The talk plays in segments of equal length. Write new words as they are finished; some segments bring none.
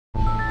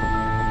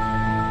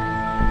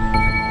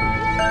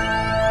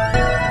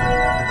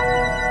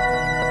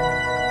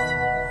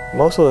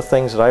Most of the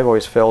things that I've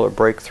always felt are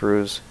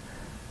breakthroughs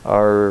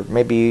are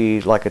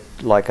maybe like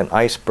an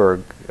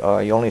iceberg.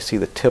 You only see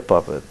the tip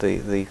of it.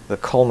 The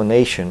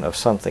culmination of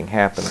something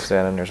happens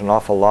then, and there's an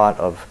awful lot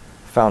of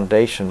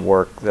foundation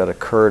work that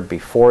occurred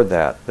before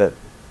that that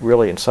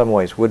really in some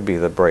ways would be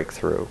the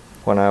breakthrough.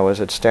 When I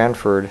was at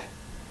Stanford,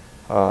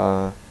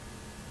 I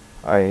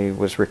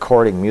was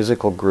recording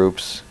musical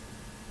groups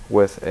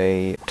with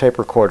a tape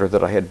recorder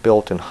that I had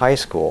built in high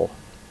school,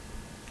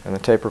 and the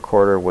tape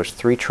recorder was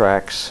 3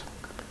 tracks,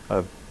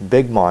 a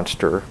big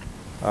monster.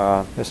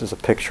 This is a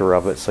picture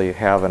of it so you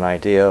have an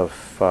idea of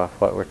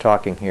what we're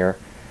talking here.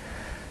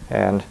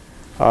 And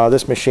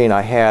this machine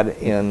I had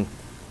in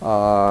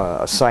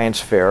a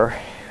science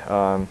fair.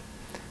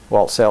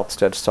 Walt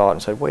Selstad saw it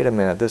and said, wait a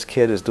minute, this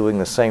kid is doing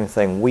the same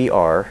thing we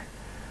are.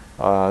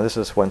 This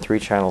is when 3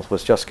 channels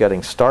was just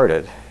getting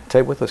started.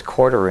 Tape width was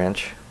 1/4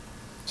 inch,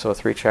 so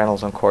 3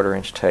 channels on 1/4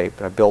 inch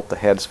tape. I built the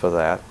heads for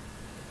that,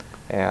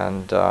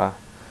 and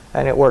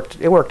it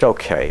worked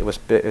okay. It was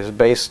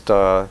based,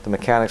 the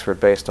mechanics were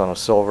based on a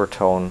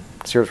Silvertone,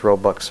 Sears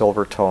Roebuck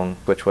Silvertone,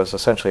 which was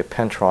essentially a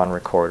Pentron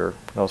recorder.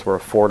 Those were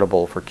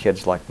affordable for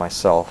kids like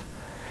myself.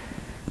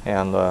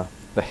 And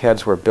the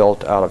heads were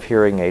built out of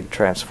hearing aid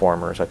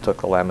transformers. I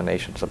took the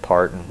laminations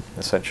apart and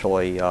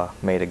essentially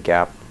made a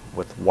gap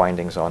with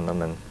windings on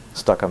them and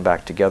stuck them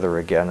back together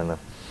again,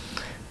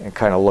 and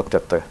kind of looked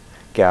at the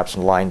gaps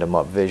and lined them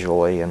up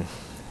visually, and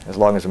as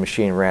long as the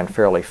machine ran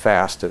fairly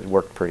fast, it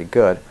worked pretty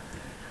good.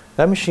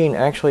 That machine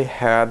actually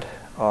had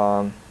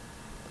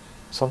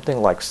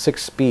something like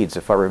 6 speeds,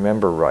 if I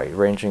remember right,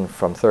 ranging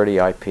from 30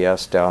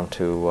 IPS down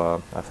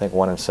to I think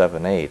 1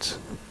 7/8.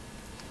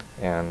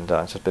 And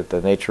just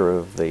the nature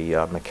of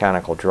the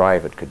mechanical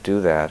drive, it could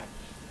do that.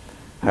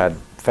 Had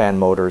fan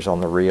motors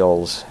on the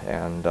reels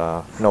and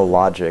no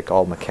logic,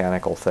 all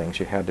mechanical things.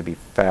 You had to be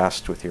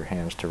fast with your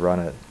hands to run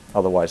it,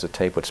 otherwise the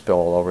tape would spill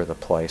all over the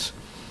place.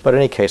 But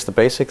in any case, the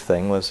basic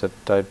thing was that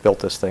I built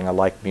this thing. I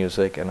liked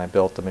music, and I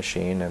built the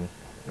machine, and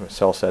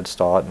Selstad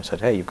saw it and said,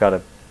 hey, you've got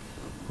to,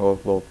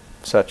 we'll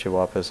set you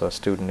up as a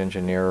student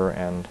engineer,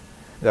 and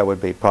that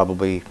would be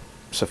probably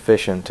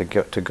sufficient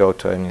to go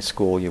to any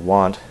school you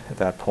want at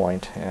that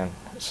point. And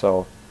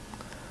so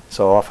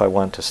off I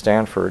went to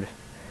Stanford,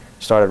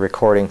 started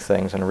recording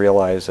things, and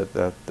realized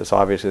that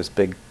this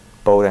big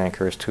boat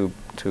anchor is too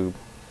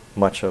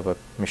much of a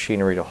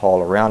machinery to haul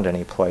around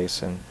any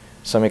place, and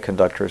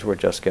semiconductors were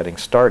just getting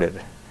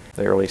started.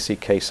 The early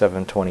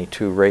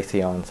CK722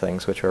 Raytheon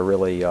things, which are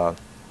really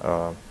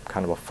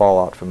kind of a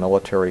fallout from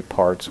military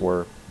parts,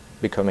 were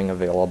becoming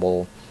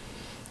available.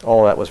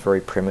 All that was very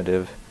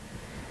primitive,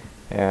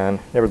 and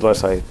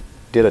nevertheless I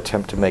did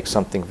attempt to make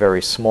something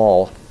very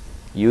small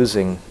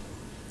using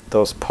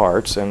those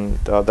parts, and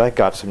that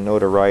got some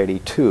notoriety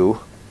too.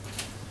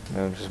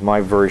 This is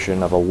my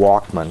version of a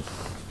Walkman.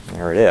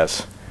 There it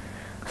is.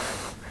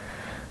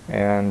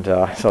 And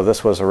so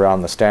this was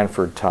around the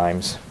Stanford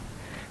times.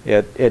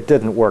 It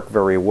didn't work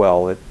very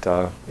well. It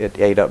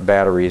ate up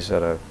batteries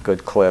at a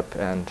good clip,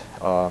 and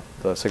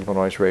the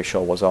signal-noise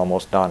ratio was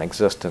almost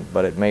non-existent,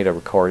 but it made a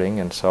recording.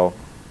 And so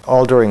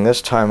all during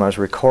this time I was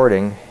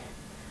recording,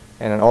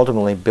 and then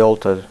ultimately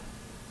built a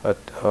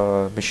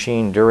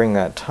machine during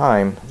that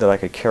time that I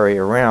could carry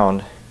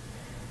around.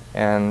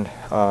 And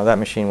that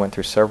machine went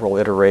through several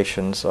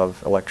iterations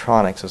of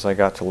electronics as I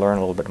got to learn a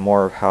little bit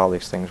more of how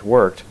these things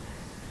worked.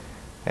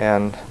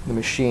 And the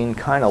machine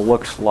kind of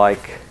looks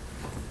like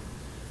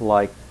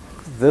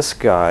this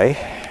guy,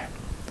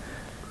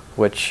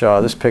 which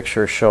this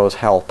picture shows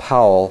Hal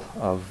Powell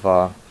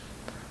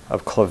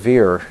of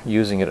Clavier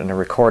using it in a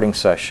recording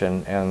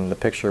session, and the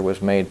picture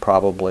was made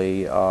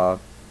probably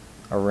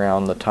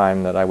around the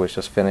time that I was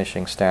just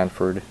finishing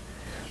Stanford,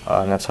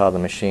 and that's how the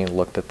machine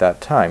looked at that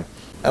time.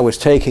 I was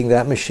taking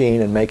that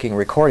machine and making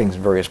recordings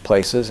in various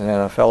places, and then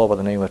a fellow by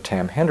the name of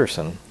Tam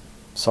Henderson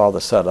saw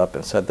the setup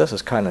and said, this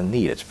is kind of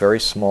neat. It's very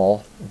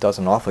small, it does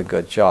an awfully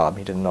good job.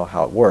 He didn't know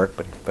how it worked,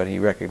 but he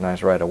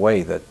recognized right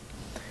away that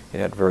it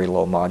had very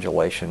low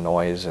modulation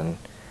noise, and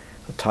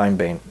the time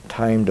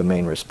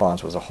domain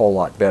response was a whole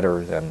lot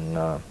better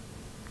than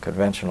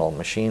conventional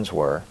machines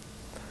were.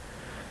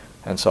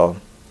 And so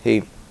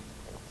he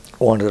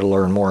wanted to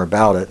learn more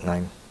about it, and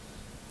I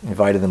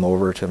invited him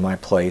over to my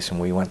place, and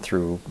we went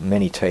through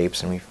many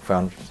tapes, and he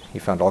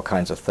found all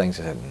kinds of things.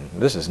 He said,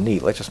 this is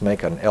neat, let's just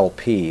make an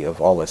LP of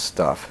all this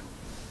stuff,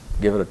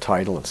 give it a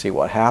title and see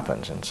what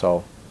happens. And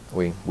so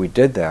we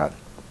did that,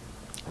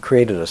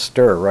 created a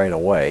stir right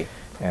away,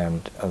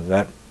 and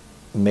that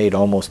made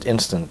almost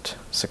instant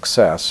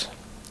success.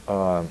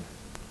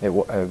 It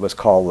was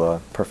called the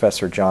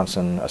Professor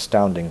Johnson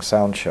Astounding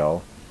Sound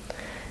Show.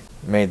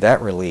 Made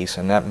that release,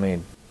 and that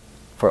made,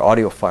 for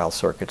audiophile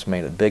circuits,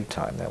 made it big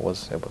time. It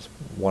was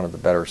one of the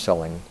better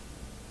selling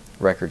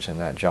records in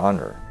that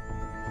genre.